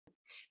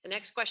The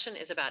next question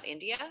is about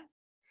India.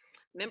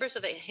 Members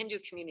of the Hindu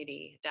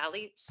community,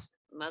 Dalits,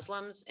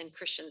 Muslims, and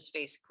Christians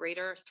face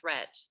greater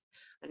threat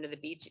under the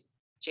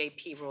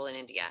BJP rule in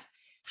India.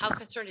 How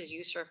concerned is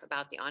USCIRF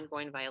about the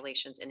ongoing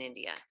violations in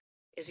India?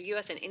 Is the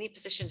U.S. in any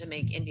position to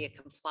make India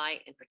comply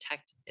and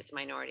protect its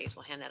minorities?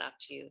 We'll hand that off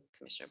to you,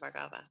 Commissioner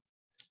Bhargava.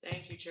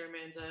 Thank you, Chair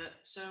Manza.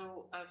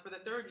 So for the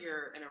third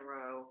year in a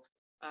row,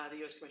 the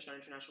U.S. Commission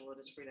on International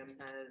Religious Freedom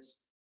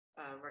has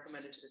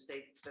recommended to the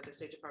state that the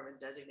State Department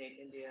designate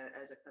India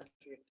as a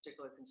country of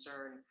particular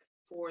concern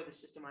for the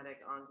systematic,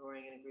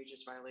 ongoing, and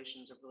egregious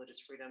violations of religious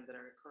freedom that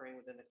are occurring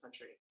within the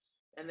country.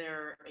 And there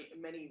are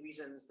many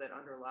reasons that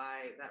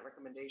underlie that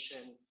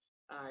recommendation.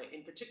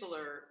 In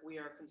particular, we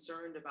are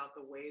concerned about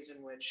the ways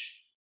in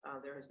which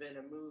there has been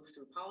a move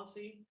through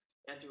policy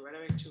and through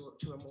rhetoric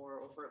to a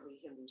more overtly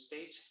Hindu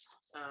state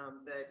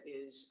that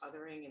is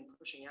othering and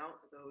pushing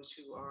out those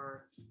who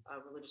are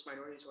religious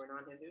minorities who are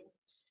non-Hindu.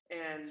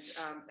 And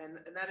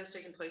that has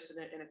taken place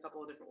in a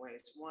couple of different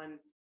ways. One,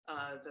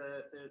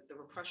 the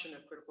repression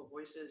of critical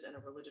voices and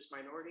of religious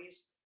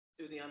minorities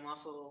through the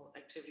Unlawful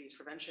Activities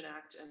Prevention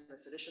Act and the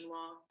Sedition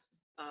Law,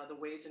 the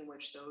ways in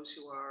which those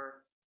who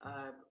are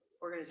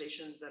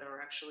organizations that are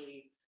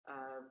actually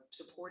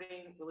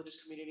supporting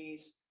religious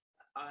communities,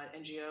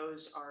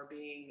 NGOs are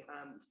being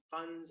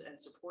funds and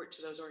support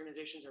to those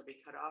organizations are being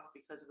cut off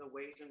because of the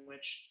ways in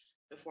which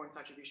the Foreign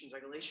Contributions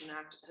Regulation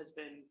Act has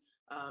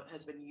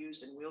been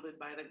used and wielded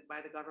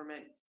by the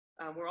government.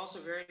 We're also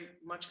very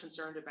much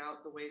concerned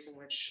about the ways in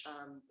which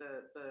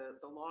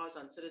the laws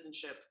on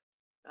citizenship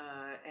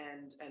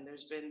and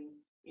there's been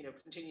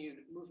continued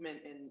movement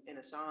in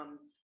Assam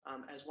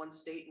as one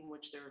state in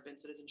which there have been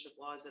citizenship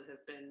laws that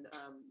have been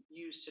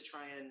used to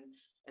try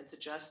and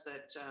suggest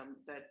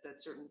that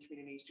certain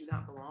communities do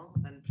not belong,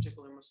 in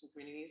particular Muslim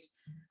communities,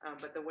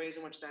 but the ways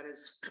in which that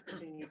has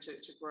continued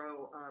to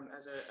grow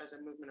as a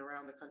movement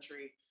around the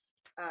country,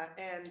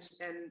 and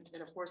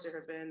of course there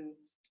have been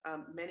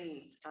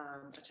many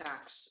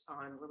attacks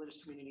on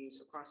religious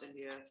communities across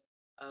India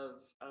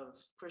of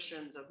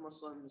Christians, of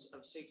Muslims,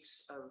 of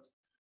Sikhs,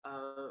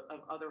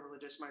 of other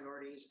religious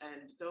minorities,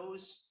 and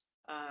those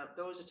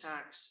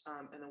attacks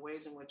and the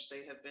ways in which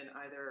they have been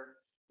either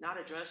not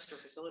addressed or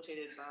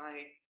facilitated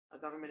by a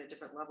government at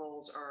different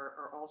levels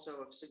are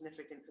also of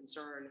significant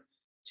concern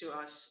to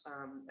us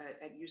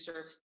at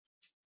USCIRF.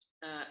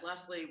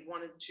 Lastly,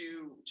 wanted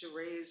to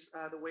raise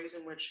the ways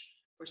in which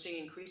we're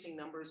seeing increasing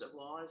numbers of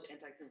laws,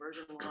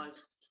 anti-conversion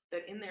laws,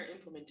 that in their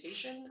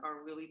implementation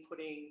are really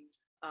putting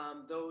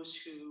those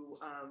who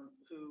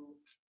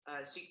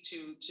seek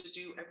to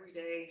do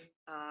everyday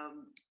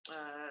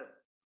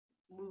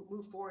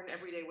move forward in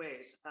everyday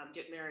ways,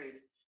 get married,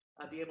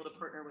 be able to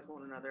partner with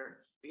one another,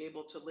 be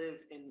able to live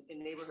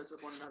in neighborhoods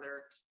with one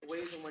another, the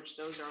ways in which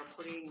those are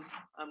putting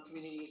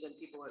communities and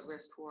people at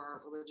risk who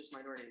are religious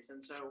minorities.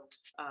 And so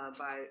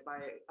by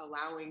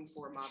allowing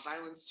for mob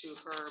violence to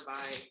occur,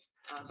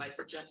 by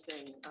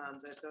suggesting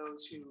that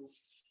those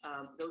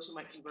who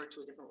might convert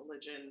to a different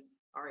religion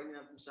are in and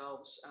of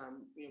themselves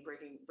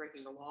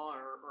breaking the law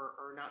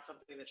or not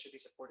something that should be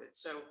supported.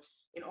 So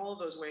in all of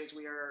those ways,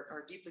 we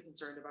are deeply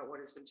concerned about what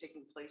has been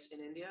taking place in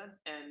India.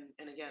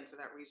 And again, for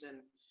that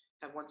reason,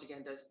 have once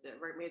again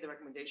made the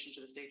recommendation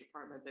to the State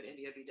Department that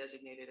India be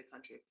designated a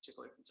country of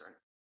particular concern.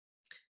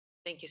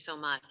 Thank you so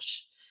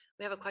much.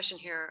 We have a question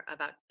here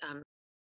about